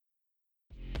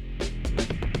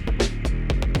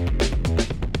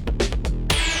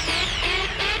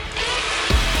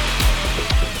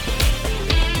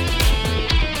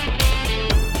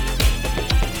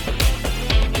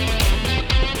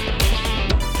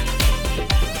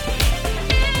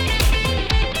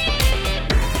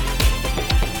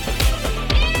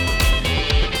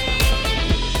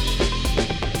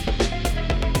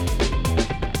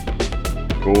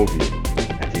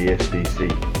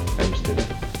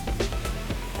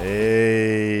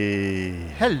Hey.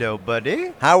 Hello,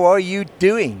 buddy. How are you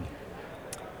doing?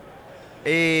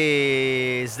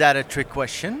 Is that a trick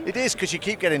question? It is, because you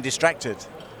keep getting distracted.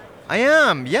 I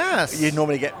am, yes. You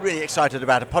normally get really excited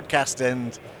about a podcast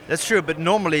and... That's true, but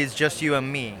normally it's just you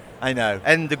and me. I know.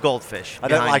 And the goldfish. I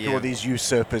don't like you. all these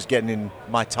usurpers getting in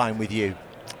my time with you.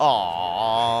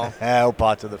 Aww. All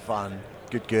part of the fun.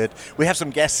 Good, good. We have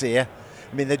some guests here.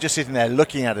 I mean, they're just sitting there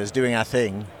looking at us, doing our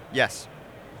thing. Yes.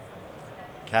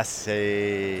 Kas.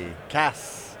 Yeah,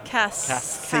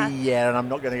 and I'm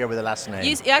not going to go with the last name.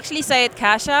 You actually say it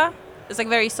Kasha. It's like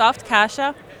very soft,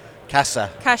 Kasha. Kasha.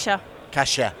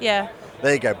 Kasha. Yeah.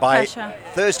 There you go. By Kasha.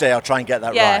 Thursday, I'll try and get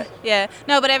that right. Yeah.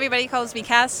 No, but everybody calls me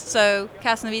Kas, so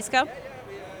Kas Nowicka.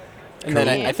 And then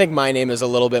I think my name is a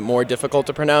little bit more difficult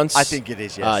to pronounce. I think it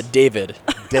is, yes. David.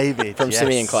 David, from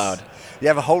Simeon Cloud. You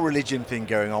have a whole religion thing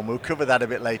going on. We'll cover that a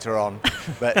bit later on.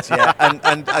 But yeah,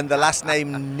 and the last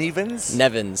name Nevins?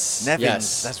 Nevins.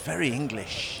 Yes. That's very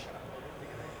English.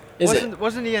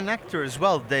 Wasn't he an actor as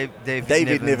well,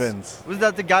 David Nevins? Was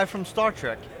that the guy from Star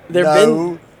Trek? There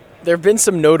have been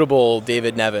some notable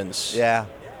David Nevins. Yeah.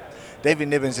 David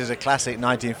Nevins is a classic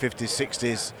 1950s,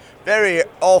 60s, very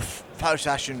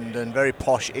off-fashioned and very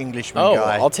posh Englishman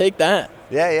guy. I'll take that.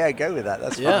 Yeah, go with that.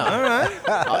 That's fine. All right.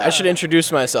 I should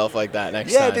introduce myself like that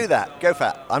next time. Yeah, do that. Go for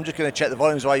it. I'm just going to check the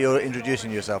volumes while you're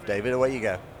introducing yourself, David. Away you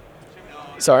go.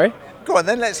 Sorry? Go on,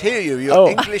 then let's hear you.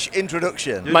 Your English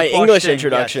introduction. My English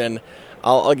introduction. Yes.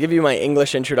 I'll give you my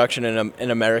English introduction in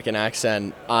an American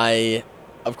accent. I,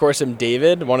 of course, am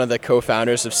David, one of the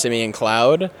co-founders of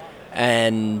SimeonCloud,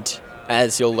 and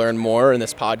as you'll learn more in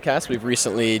this podcast, we've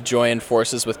recently joined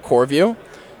forces with CoreView,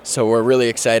 so we're really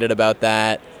excited about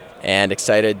that and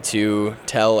excited to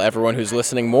tell everyone who's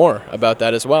listening more about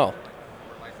that as well.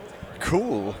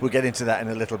 Cool. We'll get into that in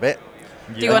a little bit.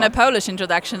 Do you want a Polish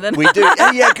introduction then? We do.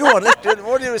 Yeah, go on.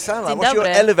 What do it sound like? What's your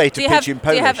elevator pitch in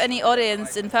Polish? Do you have any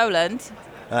audience in Poland?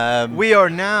 We are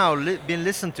now being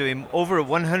listened to in over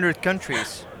 100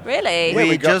 countries. Really? Yeah,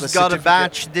 we just got a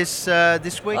batch this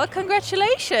week. Well,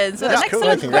 congratulations. That's an cool.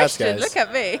 excellent Congrats, question. guys. Look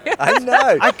at me. I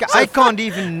know. I can't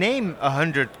even name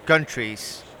 100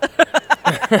 countries.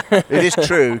 It is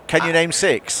true. Can you name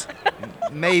 6?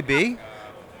 Maybe.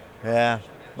 Yeah.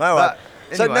 Well,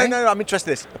 so anyway. no, I'm interested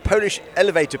in this. A Polish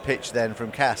elevator pitch then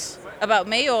from Kas. About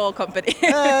me or company?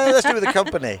 Let's do with the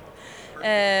company.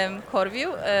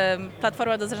 CoreView,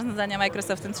 platforma do zarządzania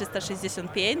Microsoftem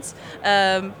 365.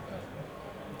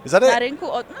 Is that Na it? rynku,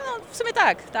 no, w sumie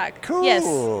tak. Cool. Yes.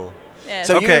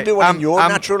 So Okay, you can do one in your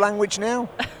natural language now?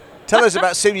 Tell us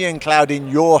about SimeonCloud in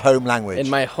your home language. In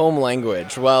my home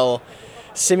language, well,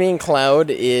 SimeonCloud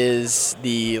is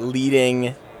the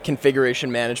leading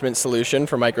configuration management solution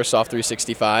for Microsoft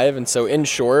 365. And so in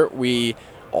short, we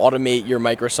automate your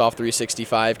Microsoft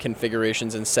 365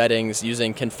 configurations and settings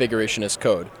using configuration as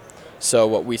code. So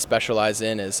what we specialize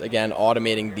in is, again,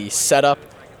 automating the setup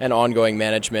and ongoing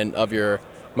management of your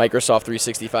Microsoft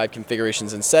 365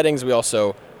 configurations and settings. We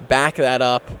also back that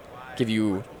up, give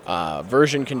you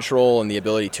version control and the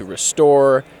ability to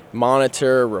restore,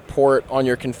 monitor, report on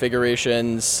your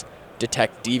configurations,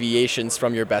 detect deviations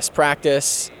from your best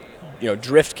practice,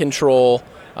 drift control,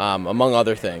 among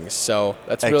other things. So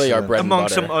that's really our bread and butter. Among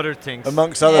some other things.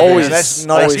 Amongst other Always- things. Let's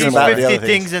not always ask These about the 50 other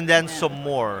things and then some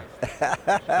more.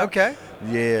 Okay.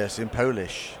 Yes, in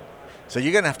Polish. So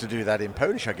you're going to have to do that in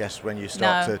Polish, I guess, when you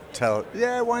start No. to tell.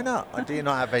 Yeah, why not? Do you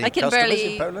not have any I can customers in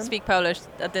barely Poland? speak Polish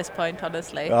at this point,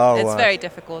 honestly. Oh, it's wow. very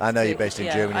difficult. I know to- you're based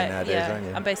in Germany nowadays, aren't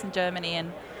you? I'm based in Germany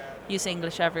and use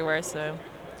English everywhere, so...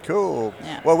 Cool.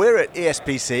 Yeah. Well, we're at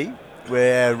ESPC.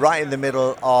 We're right in the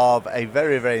middle of a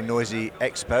very, very noisy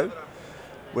expo,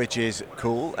 which is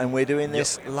cool, and we're doing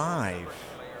this live.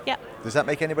 Yeah. Does that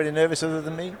make anybody nervous other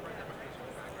than me?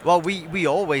 Well, we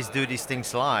always do these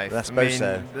things live. I suppose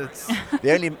so. That's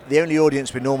The only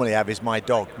audience we normally have is my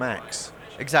dog, Max,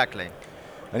 exactly.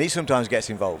 and he sometimes gets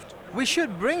involved. We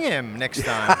should bring him next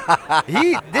time.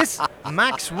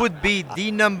 Max would be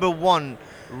the #1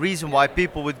 reason why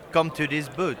people would come to this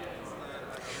booth.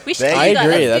 We should I do that.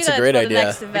 agree, Let's that's do a that great for the idea.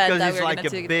 next event Because that he's we're like gonna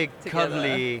a do big, together.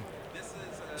 cuddly,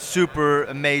 super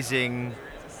amazing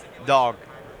dog.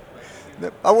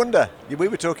 I wonder. We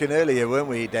were talking earlier, weren't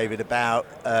we, David, about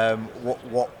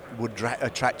what would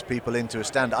attract people into a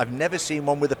stand. I've never seen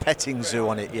one with a petting zoo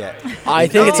on it yet. I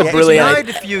think it's a No, brilliant Ignite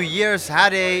idea. a few years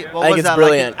had a I think it's like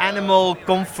brilliant. an animal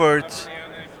comfort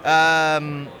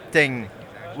thing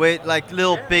with like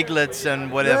little piglets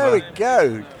and whatever. There we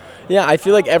go. Yeah, I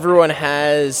feel like everyone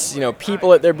has,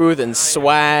 people at their booth, and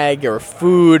swag or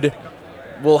food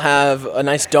will have a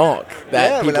nice dog that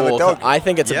Yeah, we'll people have a will. dog. I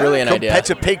think it's a Yeah. brilliant Come idea. pet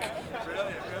a pig.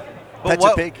 But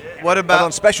Pet a pig. what But about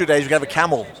on special days, we can have a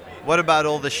camel. what about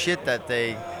all the shit that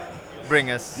they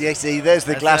bring us? Yeah, see, there's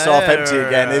the glass half empty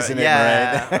again, isn't it,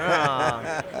 yeah.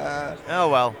 Mairead? Oh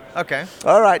well. Okay.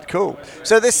 All right, cool.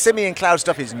 So this Simeon Cloud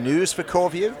stuff is news for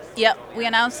CoreView? Yeah, we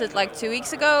announced it like 2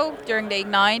 weeks ago during the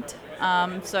Ignite.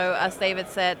 So as David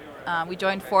said, we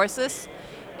joined forces.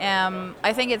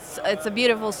 I think it's a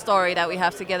beautiful story that we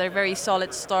have together, very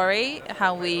solid story,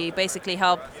 how we basically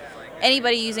help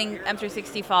anybody using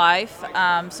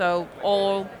M365, so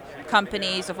all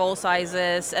companies of all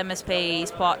sizes,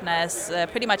 MSPs, partners,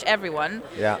 pretty much everyone,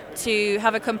 to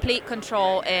have a complete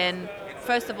control in,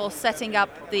 first of all, setting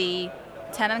up the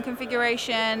tenant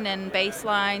configuration and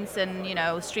baselines and,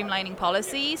 streamlining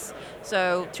policies.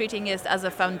 So treating it as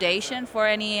a foundation for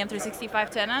any M365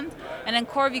 tenant. And then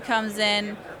CoreView comes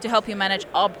in to help you manage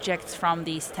objects from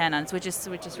these tenants, which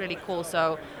is really cool.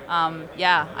 So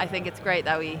I think it's great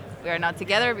that we are not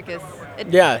together because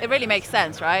it really makes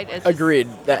sense, right? Agreed.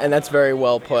 And that's very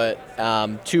well put.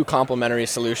 Two complementary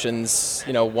solutions.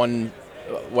 One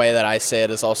way that I say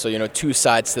it is also, two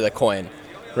sides to the coin,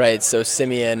 right? So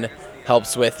Simeon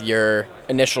helps with your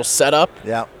initial setup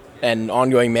and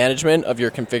ongoing management of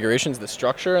your configurations, the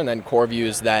structure, and then CoreView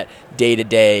is that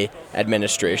day-to-day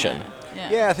administration.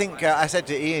 Yeah, I think I said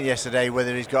to Ian yesterday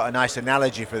whether he's got a nice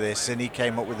analogy for this, and he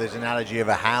came up with this analogy of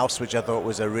a house, which I thought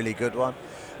was a really good one.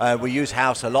 We use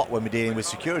house a lot when we're dealing with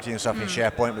security and stuff in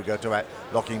SharePoint. We go to about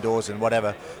locking doors and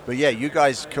whatever. But yeah, you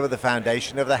guys cover the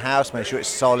foundation of the house, make sure it's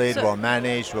solid, well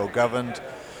managed, well governed.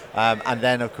 And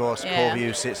then, of course,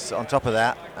 CoreView sits on top of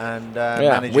that and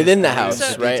manages within the house, the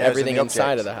right? details Everything and the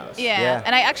inside objects. of the house. Yeah,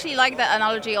 and I actually like that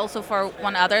analogy also for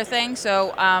one other thing.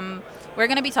 So we're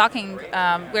going to be talking,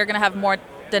 we're going to have more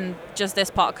than just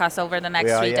this podcast over the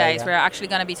next 3 days. We're actually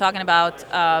going to be talking about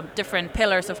different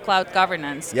pillars of cloud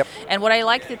governance. Yep. And what I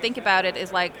like to think about it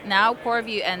is like now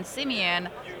CoreView and Simeon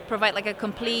provide like a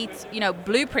complete,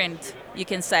 blueprint, you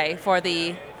can say, for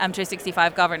the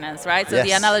M365 governance, right? So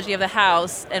the analogy of the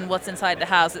house and what's inside the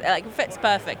house, it fits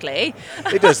perfectly.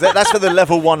 It does. That's for the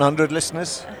level 100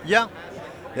 listeners. Yeah.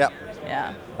 Yeah.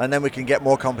 Yeah. And then we can get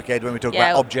more complicated when we talk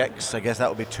about objects. I guess that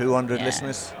will be 200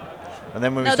 listeners. And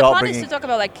then when we the start plan bringing... is to talk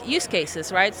about like use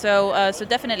cases, right? So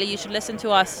definitely you should listen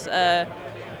to us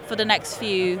for the next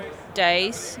few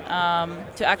days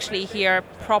to actually hear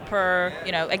proper,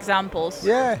 examples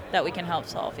that we can help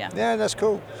solve. Yeah, that's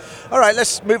cool. All right,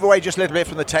 let's move away just a little bit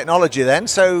from the technology then.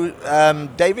 So,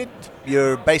 David,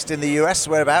 you're based in the US,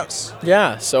 whereabouts?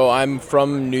 Yeah, so I'm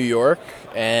from New York.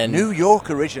 And New York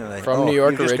originally. From New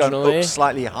York you've just originally. Gone up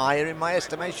slightly higher in my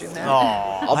estimation now.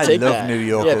 I'll I take love that. New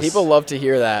Yorkers. Yeah, people love to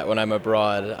hear that when I'm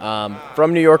abroad.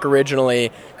 From New York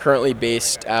originally, currently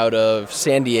based out of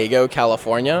San Diego,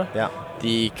 California. Yeah.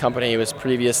 The company was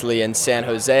previously in San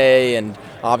Jose, and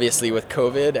obviously with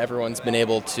COVID, everyone's been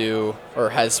able to, or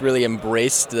has really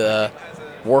embraced the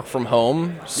work from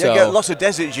home. So you get lots of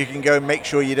deserts you can go and make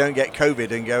sure you don't get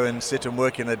COVID and go and sit and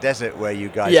work in a desert where you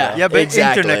guys are. Yeah, but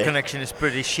exactly. internet connection is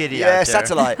pretty shitty out there.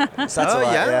 Satellite.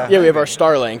 Yeah, we have our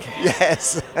Starlink.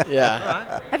 Yes.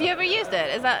 Yeah. Have you ever used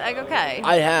it? Is that okay?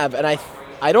 I have, and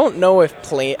I don't know if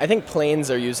I think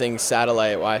planes are using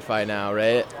satellite Wi-Fi now,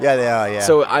 right? Yeah, they are, yeah.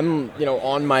 So I'm,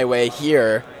 on my way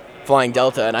here flying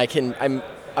Delta, and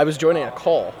I was joining a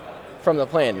call from the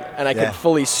plane, and I could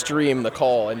fully stream the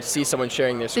call and see someone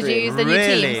sharing their screen. Did you use the new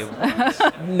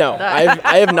Teams? No,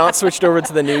 I have not switched over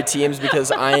to the new Teams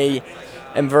because I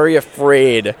am very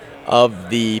afraid of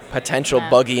the potential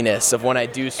bugginess of when I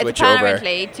do switch it's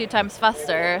apparently 2 times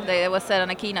faster. It was said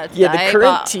on a keynote today. Yeah, the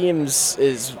current Teams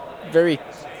is very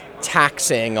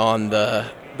taxing on the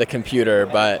computer,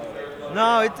 but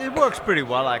no, it works pretty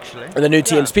well actually. The new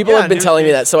Teams, people have been telling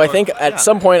me that, so I think at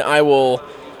some point I will,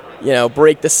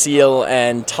 break the seal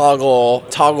and toggle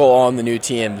on the new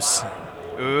Teams.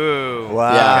 Ooh,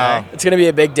 wow! Yeah, it's gonna be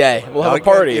a big day. We'll have a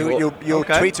party. You'll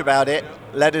tweet about it.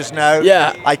 Let us know.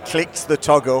 Yeah, I clicked the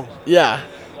toggle. Yeah,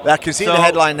 I can see the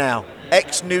headline now.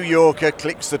 Ex-New Yorker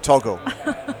clicks the toggle.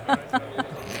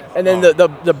 And then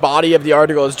the body of the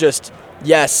article is just,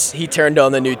 yes, he turned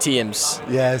on the new Teams.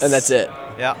 Yes. And that's it.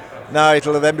 Yeah. No,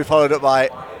 it'll then be followed up by,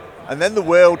 and then the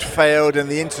world failed and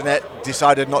the internet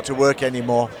decided not to work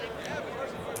anymore.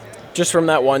 Just from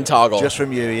that one toggle. Just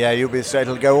from you, yeah. So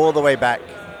it'll go all the way back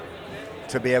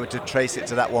to be able to trace it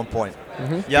to that one point.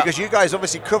 Mm-hmm. Yeah. Because you guys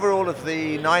obviously cover all of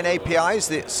the 9 APIs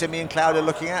that SimeonCloud are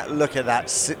looking at. Look at that.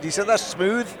 Do you see that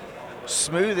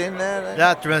smooth in there?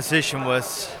 That transition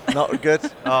was not good.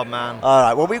 Oh man. All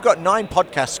right. Well, we've got 9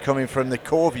 podcasts coming from the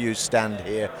CoreView stand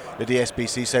here, the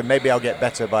DSBC. So maybe I'll get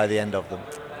better by the end of them.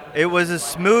 It was as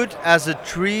smooth as a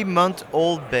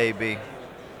 3-month-old baby.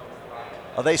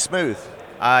 Are they smooth?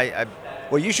 I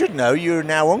Well, you should know you're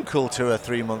now uncle to a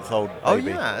 3-month-old baby. oh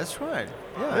yeah, that's right.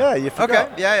 Yeah. Yeah, you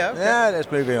forgot. Okay. Yeah. Okay. Yeah,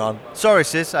 let's moving on. Sorry,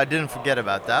 sis. I didn't forget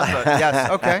about that. But yes.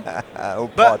 Okay. All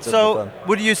But parts of the so, fun.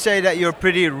 would you say that you're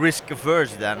pretty risk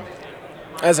averse then,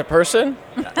 As a person,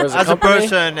 or as a as a company?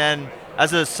 person and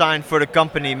as a sign for the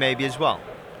company maybe as well?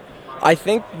 I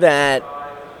think that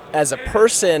as a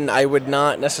person, I would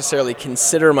not necessarily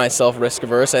consider myself risk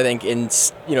averse. I think in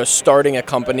starting a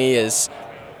company is,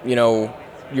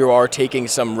 you are taking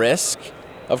some risk,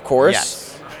 of course.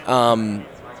 Yes.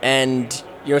 And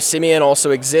Simeon also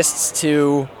exists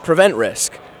to prevent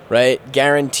risk, right?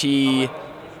 Guarantee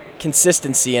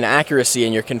consistency and accuracy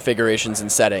in your configurations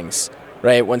and settings,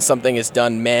 right? When something is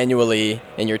done manually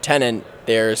in your tenant,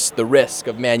 there's the risk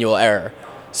of manual error.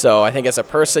 So I think as a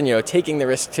person, taking the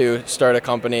risk to start a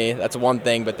company, that's one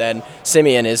thing. But then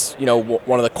Simeon is,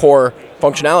 one of the core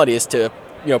functionalities to,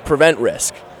 prevent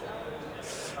risk.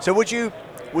 So would you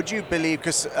believe,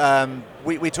 because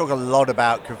we talk a lot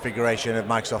about configuration of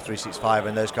Microsoft 365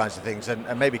 and those kinds of things,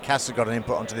 and maybe Kas has got an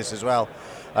input onto this as well,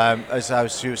 as I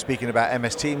was speaking about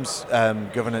MS Teams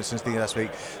governance and things last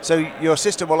week. So your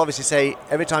system will obviously say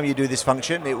every time you do this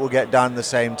function, it will get done the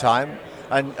same time.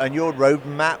 And your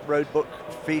roadbook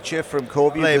feature from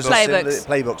CoreView does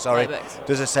Playbooks.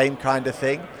 does the same kind of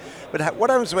thing. But what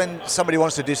happens when somebody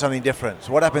wants to do something different?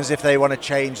 What happens if they want to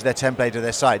change their template of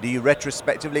their site? Do you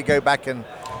retrospectively go back and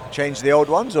change the old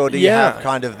ones, or do you have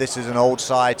kind of this is an old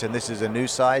site and this is a new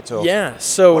site? Or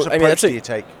So what approach do you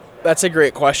take? That's a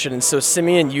great question. And so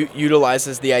Simeon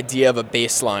utilizes the idea of a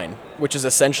baseline, which is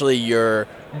essentially your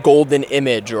golden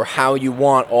image or how you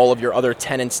want all of your other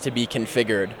tenants to be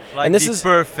configured. Like and this the is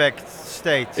perfect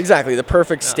state. Exactly, the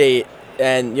perfect state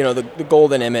and the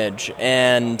golden image.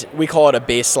 And we call it a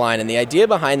baseline. And the idea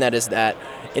behind that is that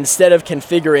instead of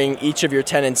configuring each of your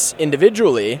tenants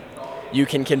individually, you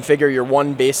can configure your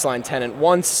one baseline tenant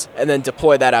once and then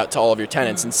deploy that out to all of your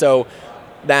tenants. And so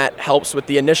that helps with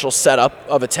the initial setup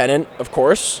of a tenant, of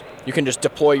course. You can just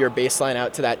deploy your baseline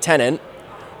out to that tenant.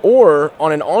 Or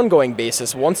on an ongoing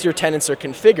basis, once your tenants are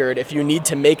configured, if you need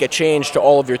to make a change to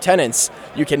all of your tenants,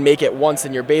 you can make it once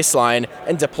in your baseline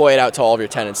and deploy it out to all of your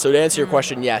tenants. So to answer your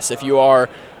question, yes, if you are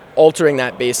altering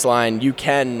that baseline, you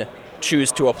can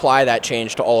choose to apply that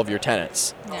change to all of your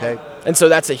tenants. Yeah. Okay. And so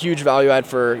that's a huge value add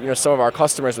for some of our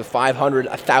customers with 500,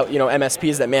 1,000,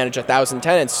 MSPs that manage 1,000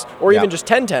 tenants, or even just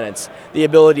 10 tenants. The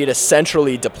ability to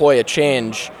centrally deploy a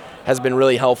change has been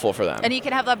really helpful for them. And you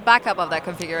can have the backup of that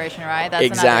configuration, right? That's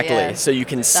exactly. So you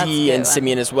can see good, in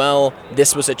Simeon as well,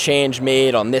 this was a change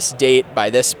made on this date by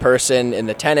this person in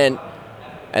the tenant.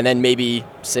 And then maybe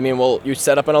Simeon you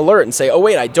set up an alert and say, oh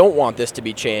wait, I don't want this to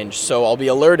be changed, so I'll be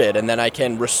alerted, and then I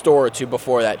can restore to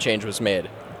before that change was made.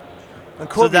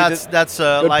 So that's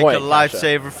like point, a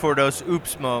lifesaver for those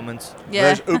oops moments.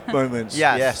 Yeah. Those oop moments.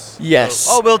 Yes. Yes.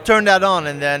 Oh, we'll turn that on,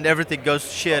 and then everything goes to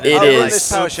shit. It I'll run is.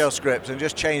 this PowerShell script and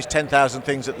just change 10,000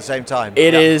 things at the same time.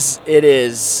 It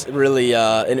is really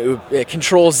a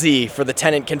Control Z for the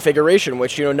tenant configuration,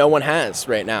 which no one has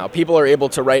right now. People are able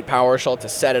to write PowerShell to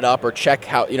set it up or check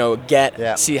how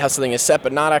see how something is set,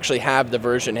 but not actually have the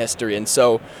version history. And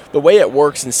so the way it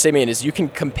works in Simeon is you can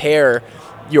compare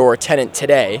your tenant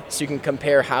today, so you can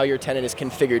compare how your tenant is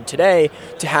configured today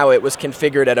to how it was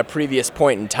configured at a previous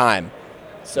point in time.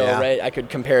 So I could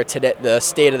compare today, the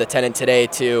state of the tenant today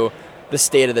to the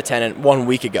state of the tenant 1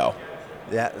 week ago.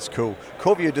 Yeah, that's cool.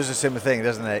 CoreView does a similar thing,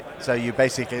 doesn't it? So you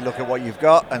basically look at what you've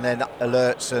got and then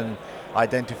alerts and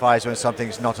identifies when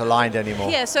something's not aligned anymore.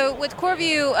 Yeah, so with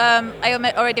CoreView,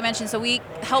 I already mentioned, so we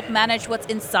help manage what's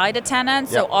inside a tenant.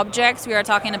 So objects, we are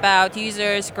talking about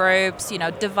users, groups,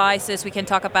 devices, we can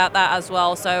talk about that as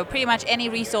well. So pretty much any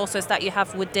resources that you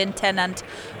have within tenant,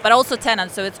 but also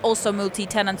tenant, so it's also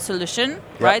multi-tenant solution,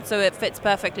 right? So it fits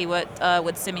perfectly with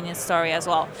Simeon's story as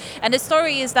well. And the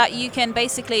story is that you can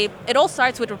basically, it all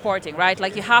starts with reporting, right?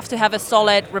 Like you have to have a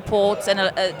solid reports and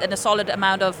a solid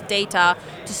amount of data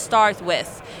to start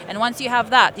with. And once you have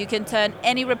that, you can turn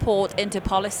any report into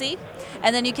policy,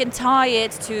 and then you can tie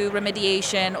it to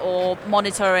remediation or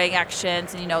monitoring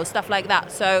actions and stuff like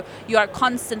that. So you are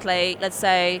constantly, let's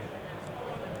say,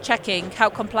 checking how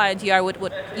compliant you are with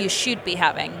what you should be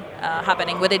having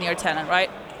happening within your tenant, right?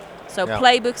 So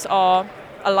playbooks are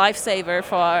a lifesaver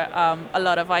for a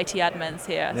lot of IT admins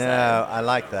here. Yeah, I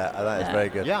like that. I think it's very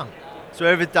good. Yeah. So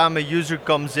every time a user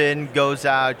comes in, goes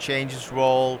out, changes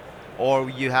role, or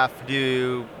you have to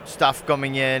do stuff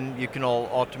coming in, you can all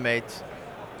automate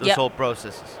those whole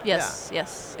processes.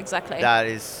 Yes, exactly. That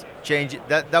is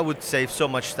that would save so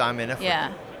much time and effort.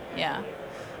 Yeah.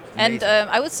 And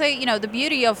I would say, the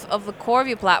beauty of the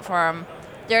CoreView platform,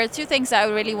 there are two things that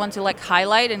I really want to like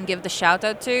highlight and give the shout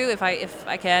out to, if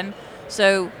I can.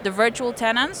 So the virtual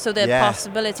tenants, so the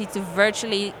possibility to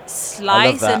virtually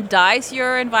slice and dice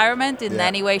your environment in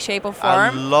any way, shape, or form. I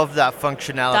love that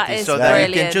functionality. That is so that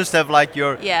you can just have like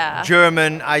your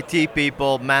German IT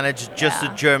people manage just the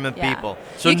German people.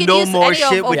 So you can no use more any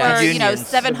shit with over, unions. you know,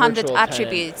 700 virtual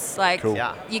attributes. Like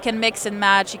you can mix and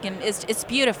match. You can. It's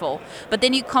beautiful. But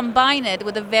then you combine it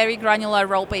with a very granular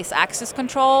role-based access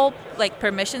control, like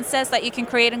permission sets that you can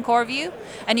create in CoreView,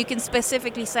 and you can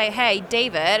specifically say, "Hey,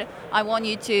 David, I want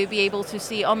you to be able to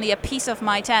see only a piece of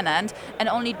my tenant and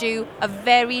only do a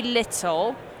very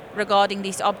little regarding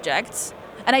these objects.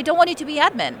 And I don't want you to be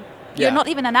admin. You're not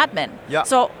even an admin."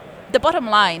 So the bottom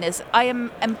line is I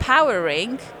am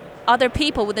empowering other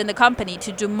people within the company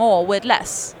to do more with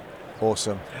less.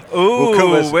 Awesome.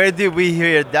 Ooh, where did we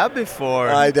hear that before?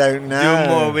 I don't know. Do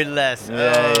more with less.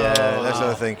 Let's have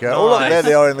a think. Oh, look, there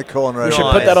they are in the corner. We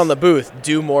should put that on the booth.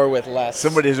 Do more with less.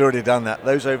 Somebody's already done that.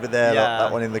 Those over there,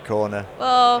 that one in the corner.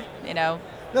 Well, you know.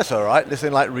 That's all right.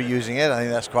 Listen, like reusing it, I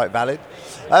think that's quite valid.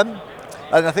 And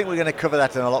I think we're going to cover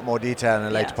that in a lot more detail in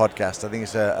a later podcast. I think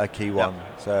it's a key one.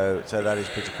 So that is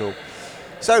pretty cool.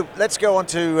 So let's go on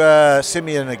to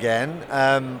Simeon again.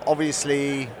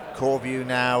 Obviously, CoreView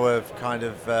now have kind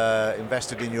of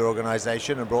invested in your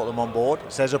organization and brought them on board.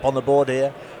 It says up on the board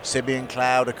here,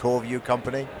 SimeonCloud, a CoreView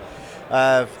company.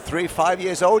 5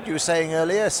 years old, you were saying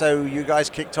earlier, so you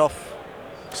guys kicked off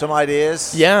some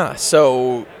ideas. Yeah,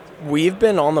 so we've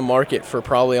been on the market for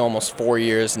probably almost 4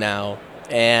 years now.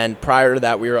 And prior to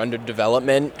that, we were under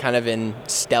development, kind of in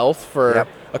stealth for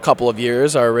a couple of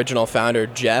years. Our original founder,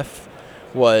 Jeff,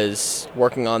 was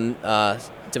working on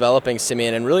developing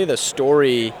Simeon. And really the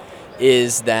story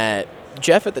is that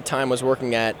Jeff at the time was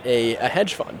working at a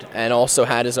hedge fund and also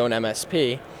had his own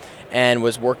MSP and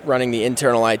was running the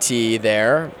internal IT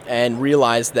there, and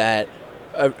realized that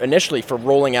initially for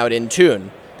rolling out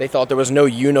Intune, they thought there was no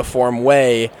uniform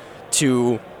way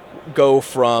to go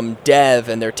from dev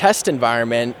and their test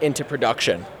environment into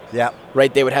production. Yeah.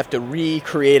 Right, they would have to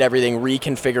recreate everything,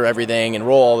 reconfigure everything,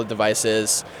 enroll all the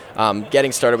devices,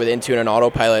 getting started with Intune and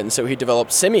Autopilot. And so he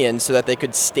developed Simeon so that they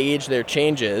could stage their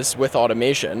changes with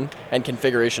automation and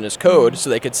configuration as code. So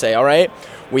they could say, all right,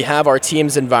 we have our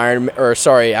team's environment, our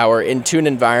Intune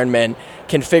environment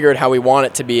configured how we want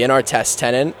it to be in our test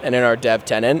tenant and in our dev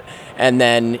tenant. And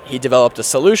then he developed a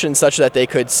solution such that they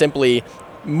could simply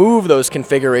move those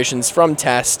configurations from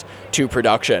test to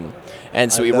production.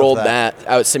 And so we rolled that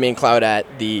out, SimeonCloud, at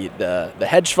the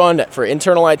hedge fund for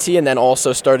internal IT, and then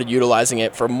also started utilizing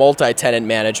it for multi-tenant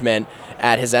management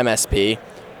at his MSP.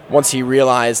 Once he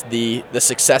realized the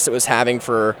success it was having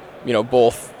for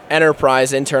both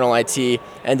enterprise internal IT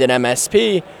and an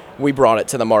MSP, we brought it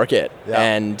to the market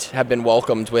and have been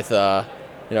welcomed with a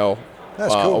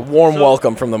warm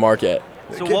welcome from the market.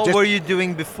 So what were you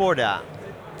doing before that?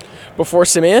 Before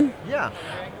Simeon? Yeah.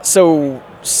 So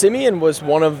Simeon was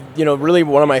really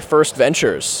one of my first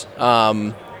ventures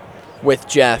with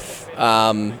Jeff.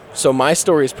 So my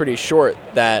story is pretty short.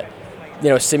 That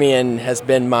Simeon has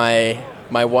been my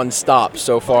one stop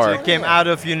so far. So you came out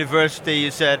of university.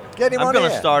 You said, "I'm going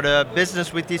to start a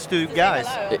business with these two guys."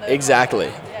 Exactly.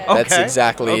 Okay. That's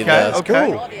exactly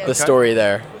the story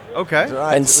there. Okay.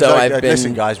 Right. And so I've been.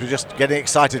 Listen, guys, we're just getting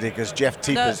excited here because Jeff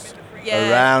Teper's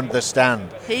around the stand.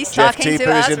 He's Jeff talking Teper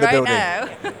to us is in the right building. now.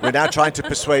 We're now trying to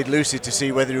persuade Lucy to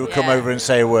see whether he will come over and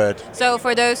say a word. So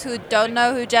for those who don't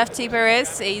know who Jeff Teper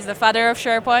is, he's the father of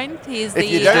SharePoint. He's If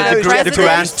you the don't know who Jeff president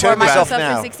Teper is, for turn this off Microsoft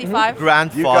now. 365.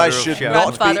 Grandfather. You guys should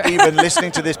not Grandfather. be even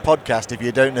listening to this podcast if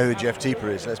you don't know who Jeff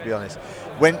Teper is, let's be honest.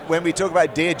 When we talk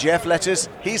about Dear Jeff letters,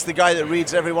 he's the guy that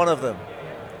reads every one of them.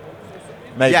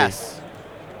 Maybe. Yes.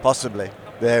 Possibly.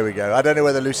 There we go. I don't know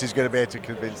whether Lucy's going to be able to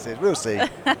convince it. We'll see.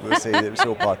 We'll see. It was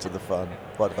all part of the fun.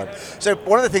 So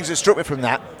one of the things that struck me from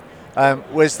that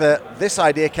was that this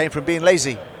idea came from being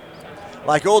lazy.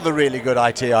 Like all the really good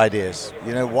IT ideas.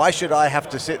 Why should I have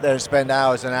to sit there and spend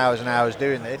hours and hours and hours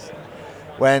doing this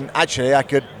when actually I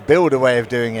could build a way of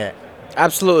doing it?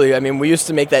 Absolutely. I mean, we used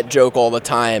to make that joke all the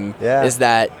time. Yeah. Is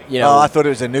that, Oh, I thought it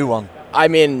was a new one. I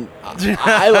mean,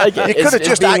 I like it. You could have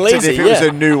just acted lazy, if it was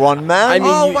a new one, man. I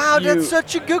mean, wow, that's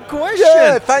such a good question.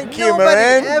 Yeah, thank you, Nobody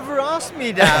man. ever asked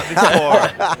me that before.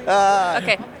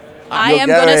 Okay. I am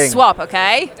going to swap,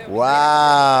 okay?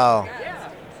 Wow.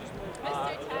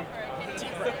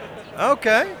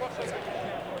 Okay.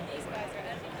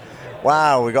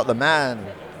 Wow, we got the man.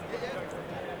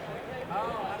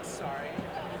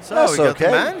 So That's we got okay.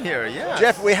 the man here, yeah.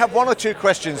 Jeff, we have one or two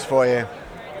questions for you.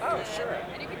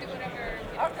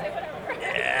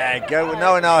 There you go.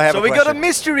 No, I have So a we got a question.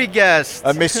 mystery guest.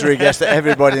 A mystery guest that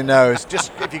everybody knows.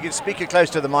 Just if you can speak it close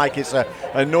to the mic, it's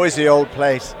a noisy old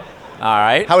place. All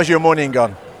right. How has your morning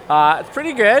gone? It's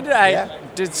pretty good.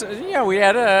 Yeah. We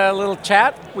had a little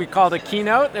chat. We called a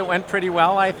keynote. It went pretty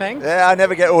well, I think. Yeah, I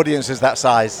never get audiences that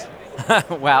size.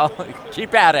 Well,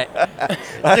 keep at it.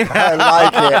 I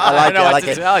like it. I know what like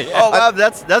to it. tell you. Oh wow,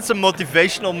 that's a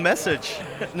motivational message.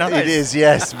 Nice. It is,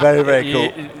 yes, very, very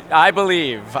cool. I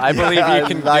believe you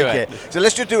can like do it. So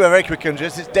let's just do a very quick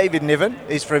introduction. It's David Nevins.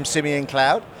 He's from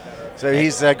SimeonCloud. So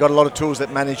he's got a lot of tools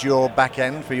that manage your back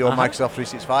end for your Microsoft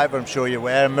 365. I'm sure you're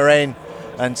aware. And Moraine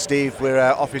and Steve, we're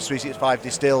Office 365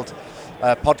 Distilled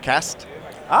podcast.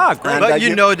 Ah, great. And, But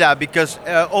you know that because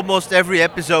almost every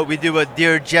episode we do a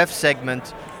Dear Jeff segment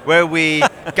where we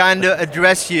kind of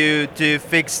address you to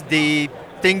fix the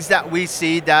things that we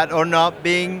see that are not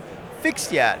being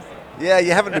fixed yet. Yeah,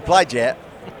 you haven't replied yet.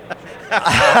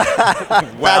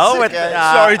 Well, That's okay.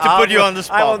 Sorry to put you on the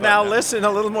spot. I will but now no. listen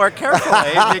a little more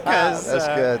carefully because That's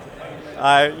good.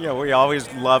 we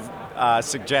always love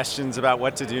suggestions about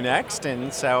what to do next,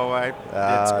 and so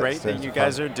it's great it's that you fun.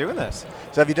 guys are doing this.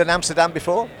 So have you done Amsterdam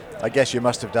before? I guess you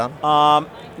must have done.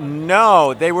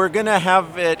 No, they were going to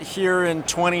have it here in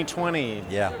 2020.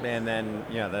 Yeah. And then,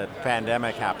 the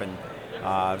pandemic happened.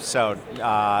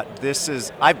 This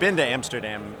is, I've been to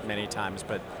Amsterdam many times,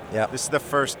 but Yeah. this is the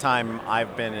first time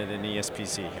I've been at an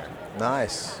ESPC here.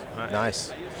 Nice, Right.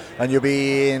 nice. And you'll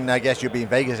be in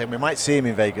Vegas, and we might see him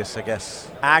in Vegas, I guess.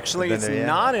 Actually, Been it's there, yeah.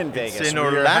 not in Vegas. in We are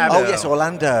Orlando. having- Oh, yes,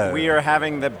 Orlando. We are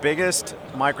having the biggest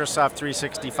Microsoft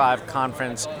 365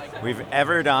 conference we've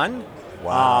ever done.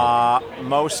 Wow.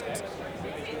 Most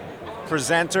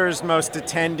presenters, most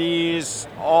attendees,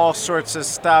 all sorts of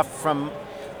stuff from,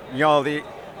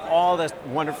 all the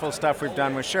wonderful stuff we've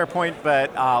done with SharePoint,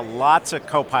 but lots of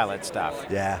Copilot stuff.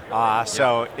 Yeah.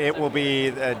 So it will be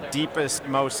the deepest,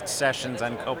 most sessions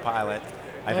on Copilot,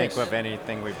 I think, of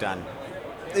anything we've done.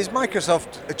 Is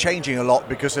Microsoft changing a lot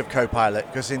because of Copilot?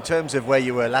 Because in terms of where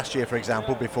you were last year, for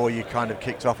example, before you kind of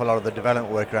kicked off a lot of the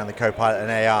development work around the Copilot and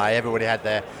AI, everybody had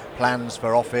their plans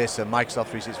for Office and Microsoft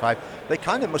 365. They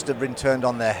kind of must have been turned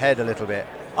on their head a little bit.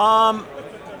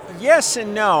 Yes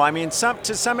and no. I mean,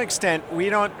 to some extent, we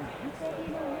don't.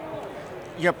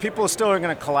 People still are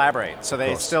going to collaborate, so they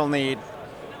course. still need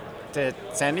to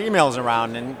send emails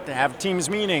around and to have Teams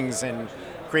meetings and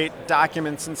create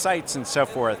documents and sites and so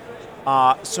forth.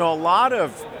 So a lot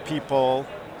of people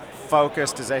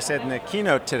focused, as I said in the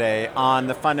keynote today, on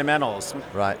the fundamentals,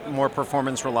 Right. more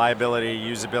performance, reliability,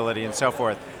 usability, and so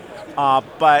forth.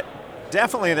 But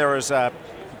definitely there was a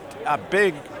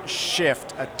big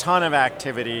shift, a ton of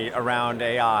activity around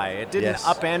AI. It didn't Yes.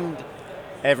 upend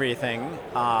everything.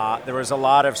 There was a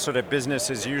lot of sort of business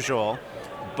as usual,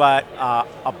 but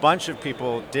a bunch of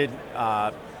people did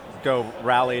go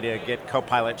rally to get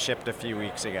Copilot shipped a few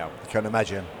weeks ago. Can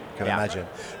imagine. Yeah. Imagine.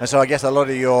 And so I guess a lot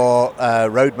of your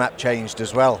roadmap changed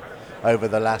as well over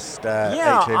the last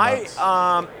 18 months.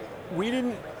 We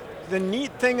didn't. The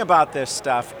neat thing about this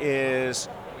stuff is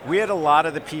we had a lot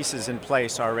of the pieces in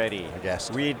place already. I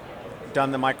guess. We'd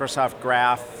done the Microsoft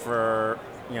Graph for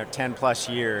 10 plus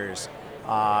years.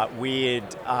 We'd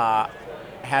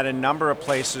had a number of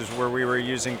places where we were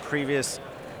using previous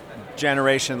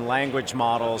generation language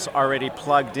models already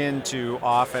plugged into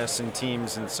Office and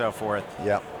Teams and so forth.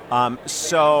 Yeah.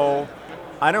 So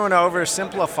I don't want to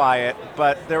oversimplify it,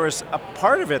 but there was a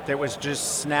part of it that was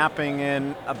just snapping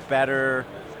in a better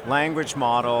language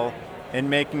model and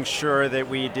making sure that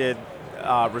we did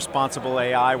responsible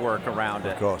AI work around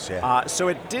it. Of course, yeah. So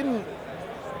it didn't,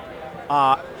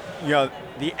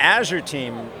 the Azure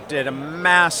team did a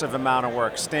massive amount of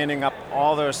work standing up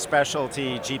all those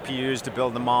specialty GPUs to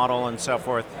build the model and so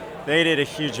forth. They did a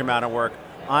huge amount of work.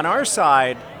 On our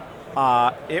side,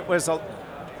 it was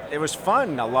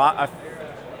fun.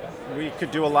 We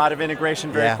could do a lot of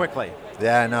integration very quickly.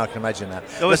 Yeah, no, I can imagine that.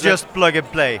 It was just plug and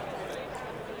play.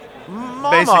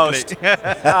 Almost.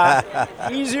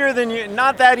 Basically. Easier than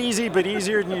not that easy, but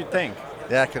easier than you'd think.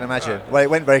 Yeah, I can imagine. Well, it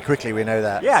went very quickly, we know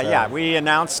that. Yeah, so. yeah. We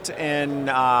announced in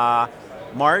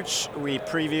March, we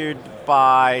previewed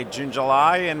by June,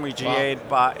 July, and we GA'd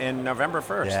in November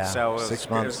 1st. Yeah, So 6 it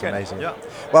months, was good. amazing. Yeah.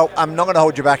 Well, I'm not going to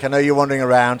hold you back. I know you're wandering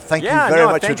around. Thank you very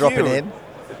much for thank dropping you. in.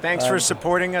 Thanks for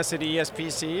supporting us at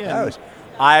ESPC, and it's-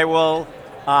 I will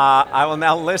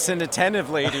now listen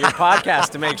attentively to your podcast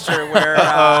to make sure where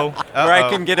I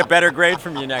can get a better grade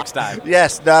from you next time.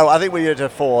 Yes, no, I think we're at a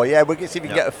 4. Yeah, we'll see if we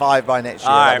can get a 5 by next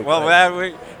year. All That'd right.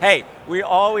 be Well, great. we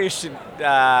always should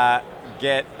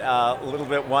get a little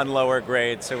bit one lower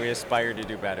grade, so we aspire to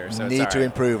do better. So Need it's to all right.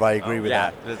 improve. I agree with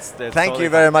Yeah, that. that's Thank totally you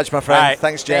very fine. much, my friend. All right.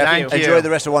 Thanks, Jeff. Thank you. Enjoy the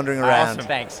rest of wandering around. Awesome.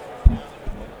 Thanks.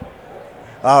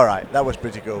 All right, that was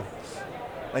pretty cool.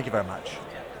 Thank you very much.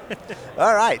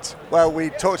 All right. Well, we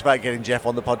talked about getting Jeff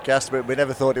on the podcast, but we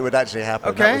never thought it would actually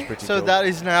happen. That was Okay, pretty so cool. that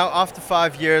is now after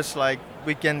 5 years, like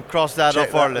we can cross that Check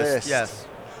off our that list. list. Yes.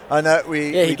 I know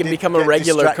Yeah, he we can did become a get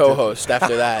regular distracted. co-host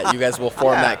after that. You guys will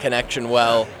form Yeah. that connection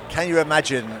well. Can you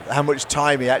imagine how much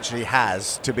time he actually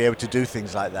has to be able to do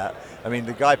things like that? I mean,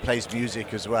 the guy plays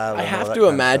music as well. I and all have that to kind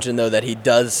of imagine, though, that he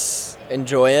does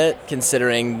enjoy it,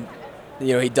 considering,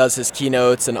 he does his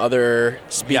keynotes and other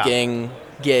speaking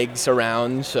gigs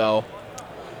around, so... stuff.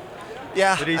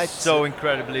 Yeah, But he's so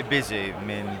incredibly busy. I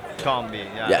mean, can't be.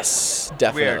 Yeah. Yes,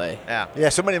 definitely. Weird. Yeah. Yeah,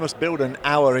 somebody must build an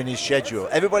hour in his schedule.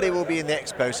 Everybody will be in the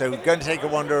expo, so we're going to take a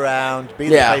wander around, be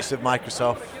the Yeah. face of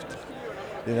Microsoft.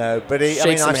 But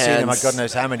Shake some I've seen him, hands. God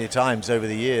knows how many times over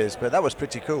the years, but that was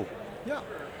pretty cool. Yeah.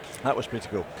 That was pretty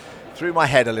cool. Through my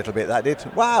head a little bit, that did.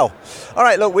 Wow. All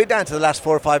right, look, we're down to the last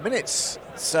 4 or 5 minutes.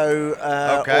 So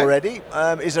Okay. already,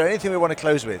 is there anything we want to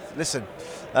close with? Listen,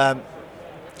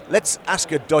 let's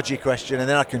ask a dodgy question, and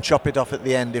then I can chop it off at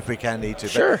the end if we can need to.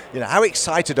 Sure. But, how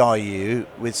excited are you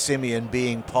with Simeon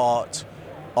being part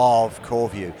of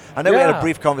CoreView? I know we had a Yeah.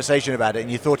 brief conversation about it,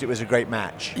 and you thought it was a great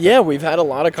match. Yeah, we've had a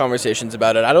lot of conversations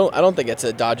about it. I don't think it's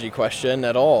a dodgy question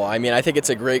at all. I mean, I think it's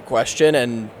a great question,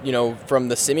 and from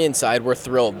the Simeon side, we're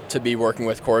thrilled to be working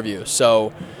with CoreView.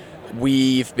 So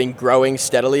we've been growing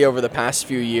steadily over the past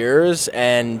few years,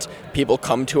 and people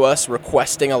come to us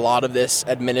requesting a lot of this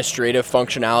administrative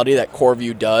functionality that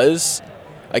CoreView does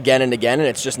again and again, and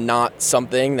it's just not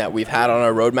something that we've had on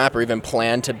our roadmap or even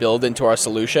planned to build into our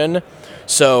solution.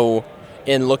 So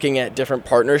in looking at different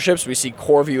partnerships, we see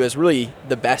CoreView as really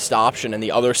the best option and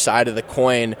the other side of the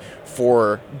coin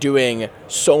for doing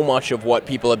so much of what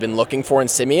people have been looking for in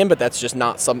Simeon, but that's just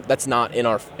not that's not in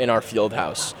our field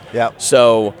house. Yeah.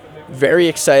 So very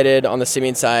excited on the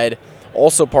Simeon side.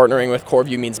 Also partnering with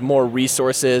CoreView means more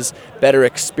resources, better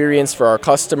experience for our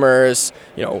customers,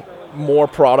 more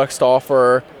products to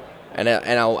offer, and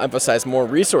I'll emphasize more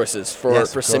resources for Yes,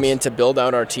 of course. Simeon to build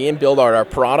out our team, build out our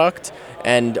product,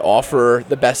 and offer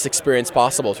the best experience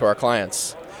possible to our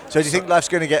clients. So do you think life's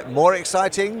going to get more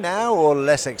exciting now or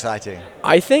less exciting?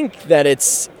 I think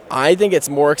it's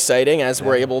more exciting as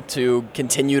we're able to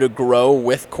continue to grow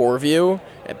with CoreView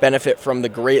and benefit from the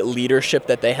great leadership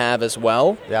that they have as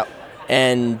well. Yeah.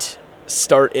 And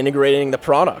start integrating the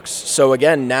products. So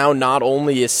again, now not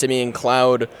only is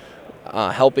SimeonCloud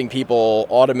helping people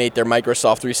automate their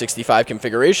Microsoft 365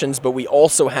 configurations, but we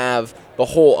also have the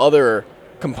whole other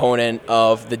component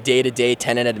of the day-to-day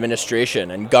tenant administration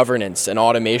and governance and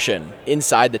automation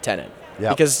inside the tenant.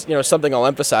 Yep. Because something I'll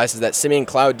emphasize is that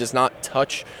SimeonCloud does not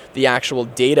touch the actual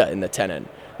data in the tenant,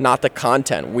 not the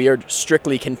content. We are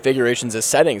strictly configurations as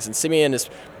settings, and Simeon is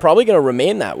probably going to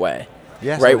remain that way.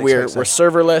 Yes, right? I We're expect so.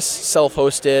 serverless,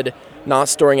 self-hosted, not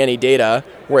storing any data,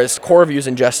 whereas CoreView is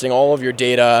ingesting all of your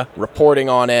data, reporting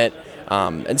on it,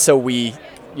 and so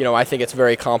I think it's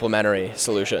very complementary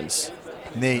solutions.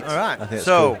 Neat. All right. I think that's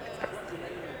So cool.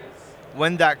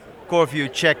 when that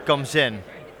CoreView check comes in,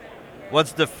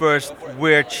 what's the first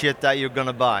weird shit that you're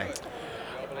gonna buy?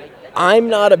 I'm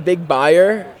not a big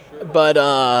buyer, but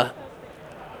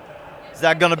Is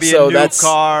that gonna be So a new that's-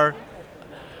 car,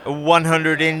 a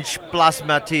 100-inch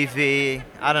plasma TV?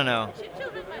 I don't know.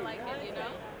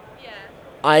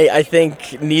 I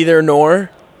think neither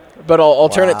nor, but I'll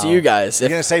turn it to Wow. you guys. You're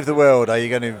If going to save the world? Are you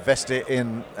going to invest it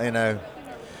in,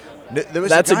 There was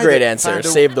that's a guy great that answer. found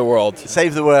Save the world.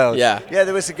 Save the world. Yeah. Yeah,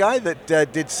 there was a guy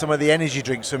that did some of the energy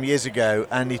drinks some years ago,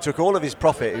 and he took all of his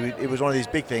profit, it was one of these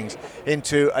big things,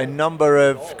 into a number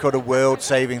of kind of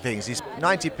world-saving things. He's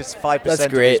 95% That's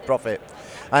of his great. profit.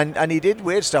 And he did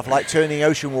weird stuff like turning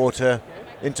ocean water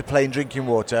into plain drinking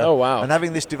water. Oh, wow. And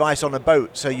having this device on a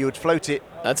boat, so you would float it,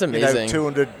 That's amazing.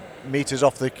 200 meters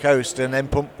off the coast and then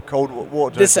pump cold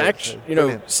water. This into it. actually, So,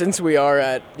 brilliant. since we are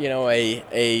at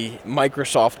a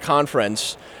Microsoft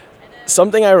conference,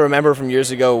 something I remember from years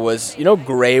ago was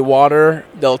gray water.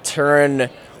 They'll turn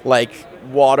like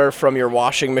water from your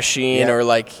washing machine Yeah. or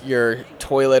like your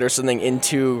toilet or something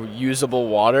into usable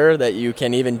water that you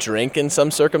can even drink in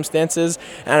some circumstances.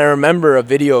 And I remember a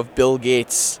video of Bill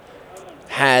Gates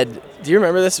had. Do you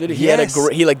remember this video? Yes.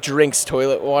 He like drinks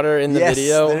toilet water in the Yes,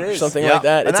 video there or is. something Yeah. like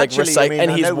that. And It's like actually, I mean,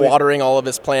 and I he's know we've- watering all of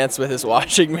his plants with his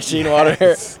washing machine water.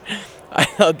 Yes. I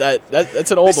thought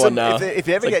that's an old Listen, one now. If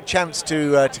you ever get a chance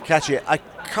to catch it, I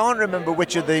can't remember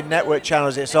which of the network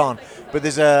channels it's on, but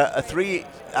there's a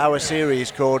 3-hour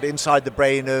series called Inside the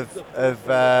Brain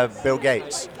of Bill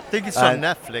Gates. think it's on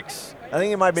Netflix. I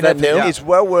think it might be Is that Netflix. new? It's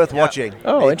well worth watching.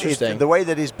 Oh, It's interesting. the way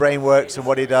that his brain works and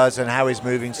what he does and how he's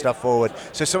moving stuff forward.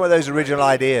 So some of those original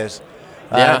ideas.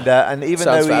 Yeah. And even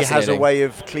Sounds though he has a fascinating. way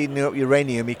of cleaning up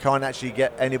uranium, he can't actually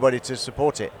get anybody to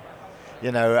support it.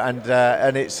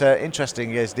 And it's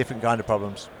interesting. There's different kind of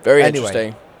problems. Very Anyway.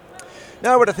 interesting.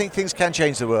 No, but I think things can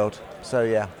change the world. So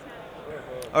yeah,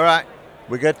 All right.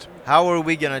 we're good. How are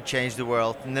we going to change the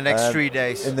world in the next 3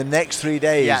 days? In the next 3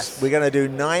 days, Yes. we're going to do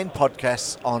 9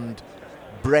 podcasts on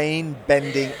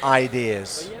brain-bending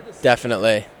ideas.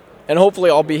 Definitely. And hopefully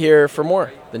I'll be here for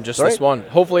more than just Sorry? this one.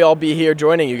 Hopefully I'll be here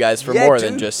joining you guys for Yeah, more do.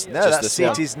 than just no, that this seat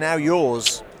one. is now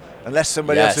yours, unless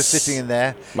somebody else is Yes. sitting in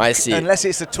there. My seat. Unless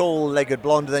it's a tall-legged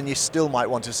blonde, then you still might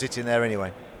want to sit in there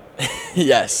anyway.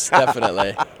 Yes,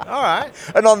 definitely. All right.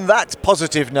 And on that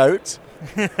positive note,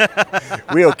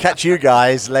 we'll catch you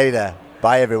guys later.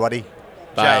 Bye, everybody.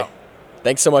 Bye. Ciao.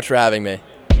 Thanks so much for having me.